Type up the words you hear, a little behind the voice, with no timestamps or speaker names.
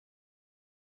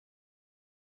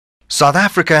South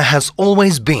Africa has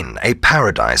always been a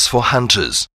paradise for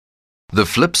hunters. The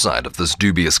flip side of this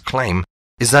dubious claim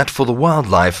is that for the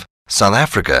wildlife, South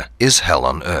Africa is hell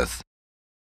on earth.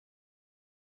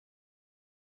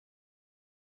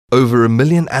 Over 1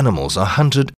 million animals are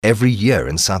hunted every year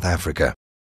in South Africa,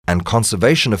 and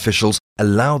conservation officials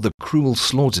allow the cruel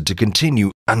slaughter to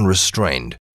continue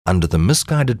unrestrained under the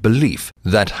misguided belief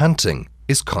that hunting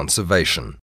is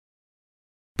conservation.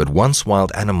 But once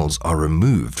wild animals are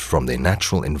removed from their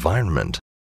natural environment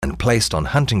and placed on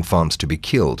hunting farms to be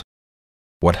killed,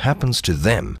 what happens to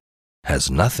them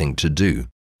has nothing to do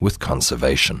with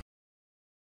conservation.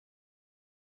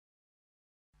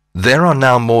 There are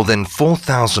now more than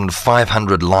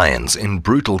 4,500 lions in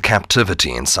brutal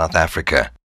captivity in South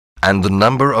Africa, and the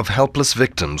number of helpless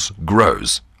victims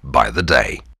grows by the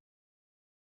day.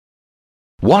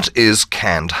 What is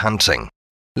canned hunting?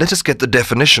 Let us get the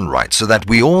definition right so that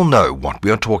we all know what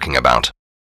we are talking about.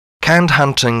 Canned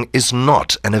hunting is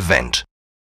not an event.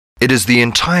 It is the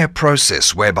entire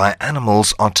process whereby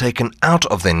animals are taken out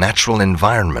of their natural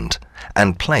environment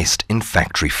and placed in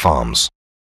factory farms.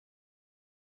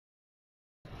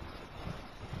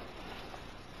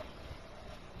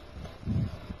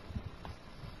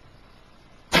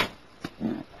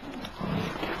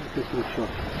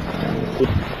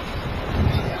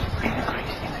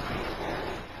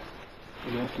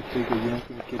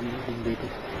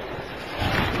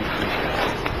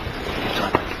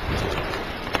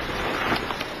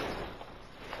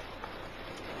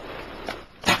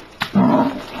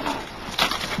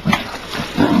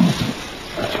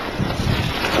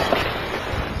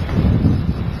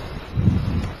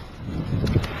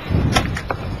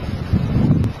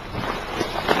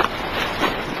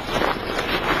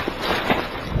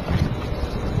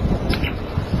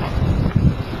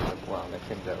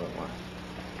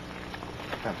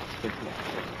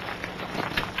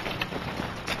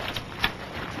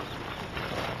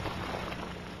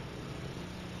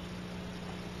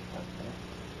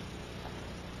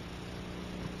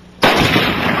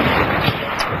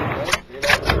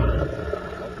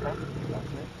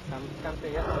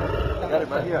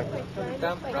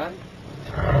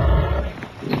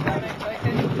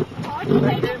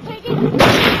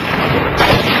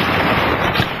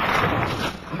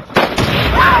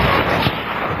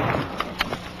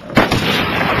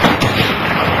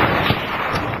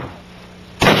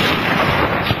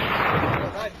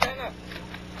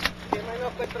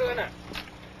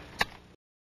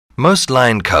 Most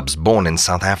lion cubs born in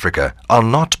South Africa are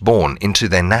not born into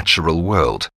their natural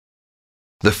world.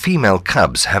 The female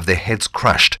cubs have their heads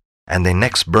crushed and their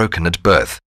necks broken at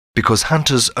birth because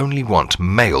hunters only want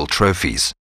male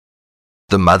trophies.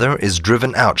 The mother is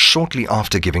driven out shortly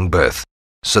after giving birth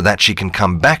so that she can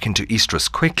come back into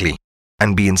estrus quickly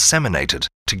and be inseminated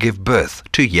to give birth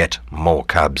to yet more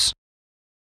cubs.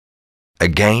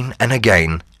 Again and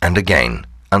again and again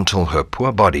until her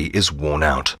poor body is worn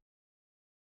out.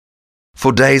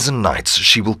 For days and nights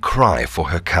she will cry for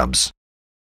her cubs.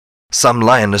 Some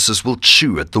lionesses will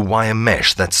chew at the wire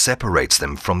mesh that separates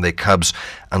them from their cubs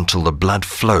until the blood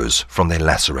flows from their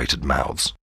lacerated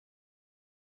mouths.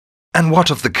 And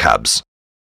what of the cubs?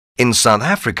 In South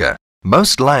Africa,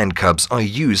 most lion cubs are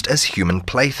used as human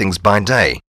playthings by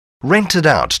day, rented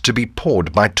out to be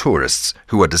pawed by tourists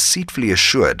who are deceitfully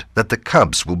assured that the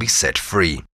cubs will be set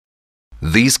free.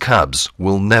 These cubs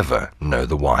will never know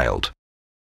the wild.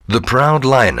 The proud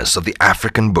lioness of the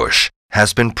African bush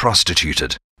has been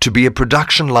prostituted to be a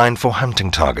production line for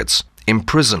hunting targets,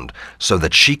 imprisoned so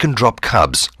that she can drop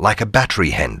cubs like a battery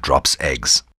hen drops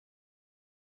eggs.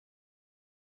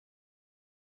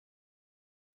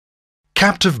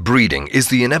 Captive breeding is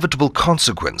the inevitable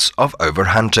consequence of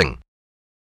overhunting.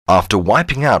 After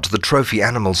wiping out the trophy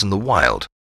animals in the wild,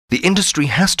 the industry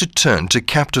has to turn to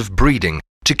captive breeding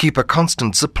to keep a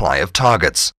constant supply of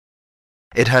targets.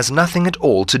 It has nothing at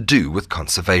all to do with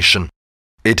conservation.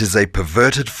 It is a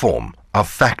perverted form of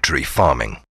factory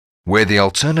farming, where the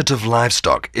alternative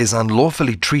livestock is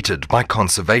unlawfully treated by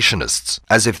conservationists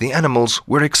as if the animals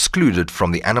were excluded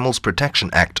from the Animals Protection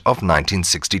Act of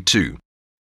 1962.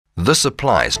 This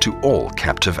applies to all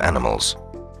captive animals.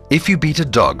 If you beat a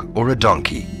dog or a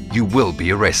donkey, you will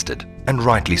be arrested, and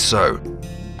rightly so.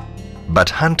 But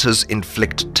hunters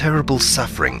inflict terrible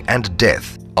suffering and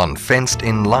death on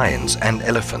fenced-in lions and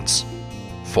elephants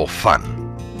for fun.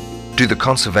 Do the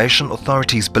conservation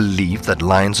authorities believe that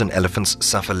lions and elephants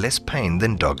suffer less pain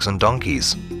than dogs and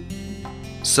donkeys?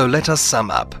 So let us sum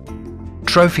up.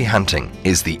 Trophy hunting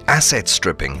is the asset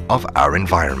stripping of our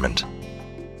environment.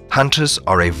 Hunters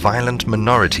are a violent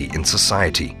minority in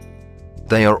society.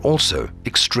 They are also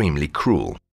extremely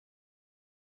cruel.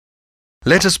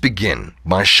 Let us begin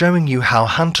by showing you how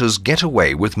hunters get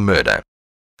away with murder,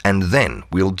 and then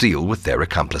we'll deal with their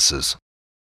accomplices.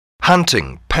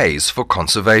 Hunting pays for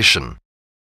conservation.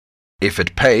 If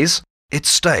it pays, it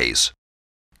stays.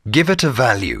 Give it a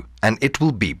value and it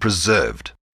will be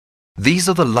preserved. These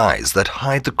are the lies that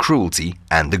hide the cruelty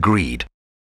and the greed.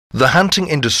 The hunting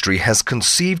industry has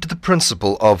conceived the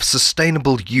principle of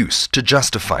sustainable use to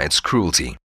justify its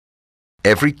cruelty.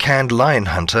 Every canned lion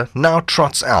hunter now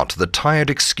trots out the tired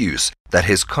excuse that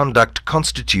his conduct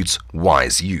constitutes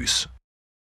wise use.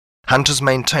 Hunters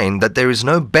maintain that there is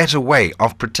no better way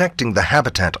of protecting the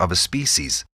habitat of a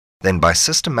species than by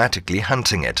systematically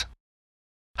hunting it.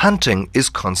 Hunting is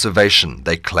conservation,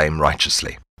 they claim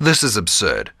righteously. This is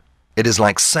absurd. It is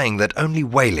like saying that only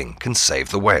whaling can save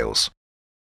the whales.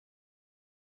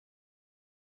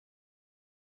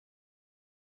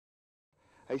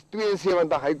 Hy is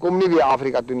 72, hy kom nie weer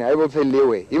Afrika toe nie, hy wil sy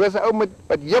leeu hê. Hy was 'n ou met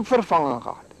wat heupvervanging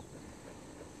gehad.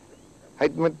 Hy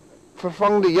het met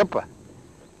vervangde heupe,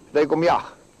 hy kom jag.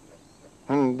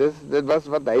 En dit was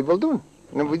wat hy wil doen.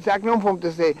 En dan moet ek nou vir hom te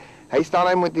sê, hy staan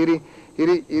hy met hierdie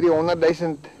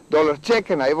 $100,000 check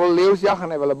en hy wil leeu's jag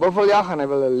en hy wil 'n buffel jag en hy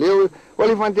wil 'n leeu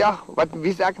olifant jag.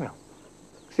 Wie sê ek nou?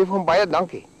 Ek sê vir hom baie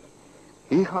dankie.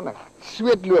 Hier gaan ek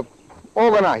sweet loop,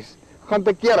 organise, gaan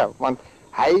te kere, want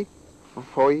hy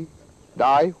verfooi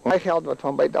daai geld wat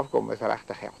van buite af kom is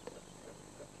regte geld.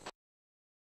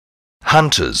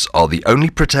 Hunters are the only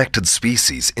protected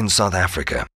species in South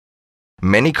Africa.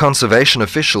 Many conservation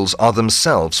officials are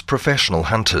themselves professional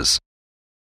hunters.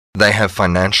 They have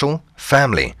financial,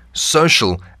 family,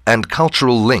 social, and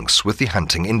cultural links with the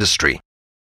hunting industry.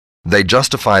 They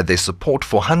justify their support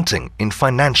for hunting in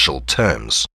financial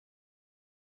terms.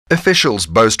 Officials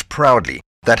boast proudly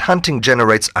that hunting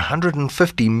generates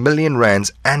 150 million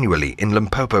rands annually in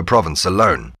Limpopo province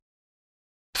alone.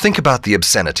 Think about the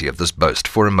obscenity of this boast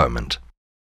for a moment.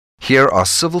 Here are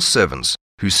civil servants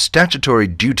whose statutory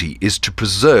duty is to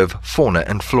preserve fauna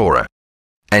and flora,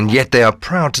 and yet they are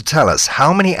proud to tell us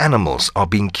how many animals are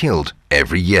being killed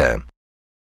every year.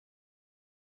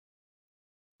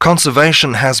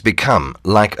 Conservation has become,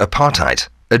 like apartheid,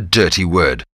 a dirty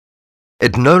word.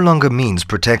 It no longer means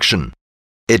protection.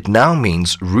 It now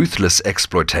means ruthless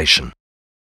exploitation.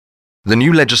 The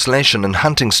new legislation and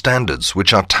hunting standards,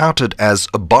 which are touted as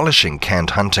abolishing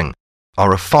canned hunting,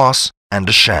 are a farce and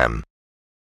a sham.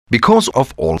 Because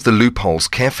of all the loopholes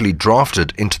carefully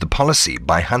drafted into the policy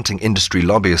by hunting industry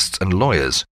lobbyists and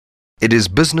lawyers, it is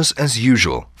business as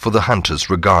usual for the hunters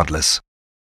regardless.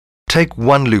 Take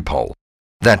one loophole,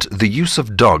 that the use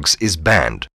of dogs is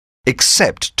banned,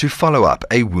 except to follow up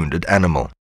a wounded animal.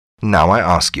 Now I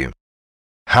ask you,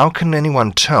 how can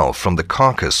anyone tell from the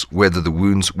carcass whether the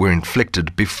wounds were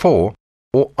inflicted before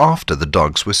or after the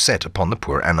dogs were set upon the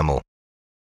poor animal?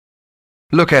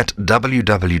 Look at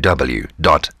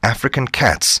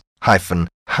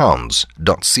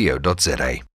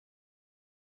www.africancats-hounds.co.za.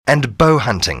 And bow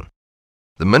hunting.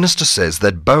 The minister says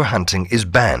that bow hunting is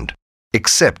banned,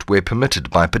 except where permitted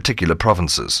by particular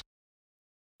provinces.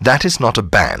 That is not a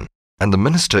ban, and the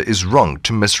minister is wrong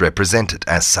to misrepresent it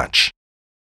as such.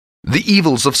 The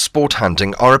evils of sport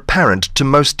hunting are apparent to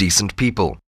most decent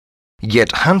people.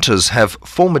 Yet hunters have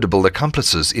formidable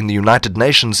accomplices in the United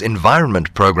Nations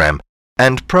Environment Programme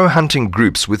and pro-hunting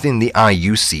groups within the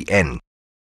IUCN.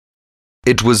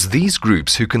 It was these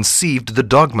groups who conceived the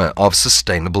dogma of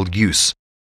sustainable use.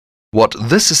 What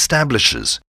this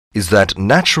establishes is that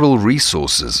natural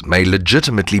resources may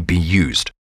legitimately be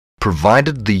used,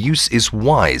 provided the use is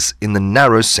wise in the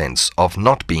narrow sense of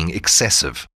not being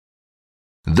excessive.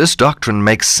 This doctrine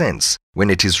makes sense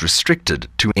when it is restricted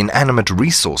to inanimate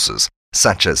resources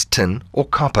such as tin or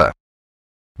copper,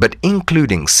 but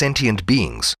including sentient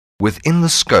beings within the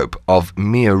scope of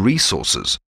mere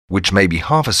resources which may be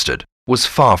harvested was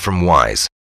far from wise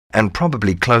and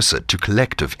probably closer to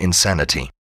collective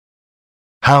insanity.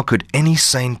 How could any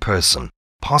sane person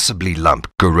possibly lump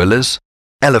gorillas,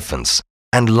 elephants,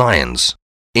 and lions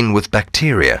in with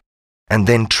bacteria and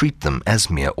then treat them as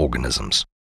mere organisms?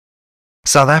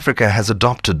 South Africa has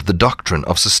adopted the doctrine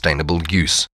of sustainable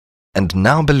use and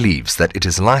now believes that it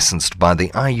is licensed by the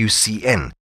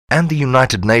IUCN and the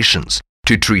United Nations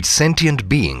to treat sentient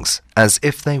beings as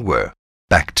if they were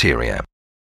bacteria.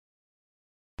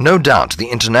 No doubt the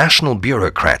international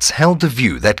bureaucrats held the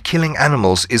view that killing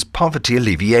animals is poverty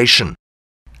alleviation.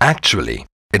 Actually,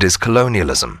 it is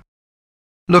colonialism.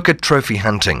 Look at trophy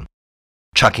hunting.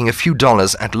 Chucking a few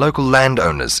dollars at local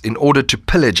landowners in order to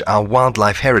pillage our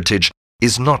wildlife heritage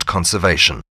is not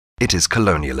conservation, it is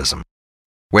colonialism.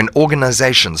 When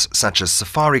organizations such as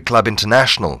Safari Club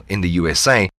International in the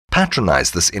USA patronize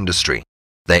this industry,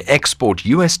 They export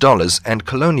US dollars and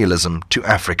colonialism to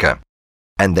Africa,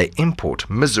 and they import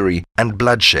misery and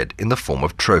bloodshed in the form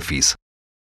of trophies.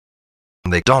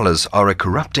 The dollars are a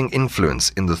corrupting influence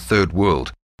in the third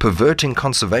world, perverting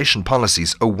conservation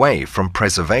policies away from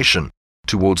preservation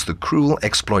towards the cruel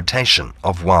exploitation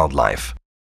of wildlife.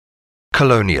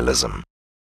 Colonialism.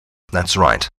 That's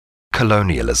right,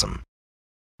 colonialism.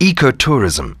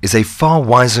 Ecotourism is a far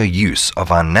wiser use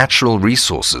of our natural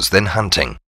resources than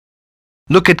hunting.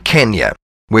 Look at Kenya,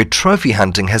 where trophy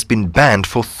hunting has been banned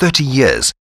for 30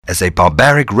 years as a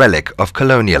barbaric relic of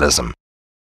colonialism.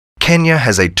 Kenya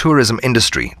has a tourism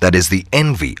industry that is the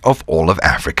envy of all of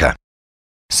Africa.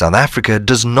 South Africa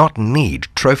does not need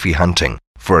trophy hunting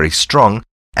for a strong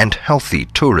and healthy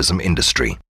tourism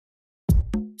industry.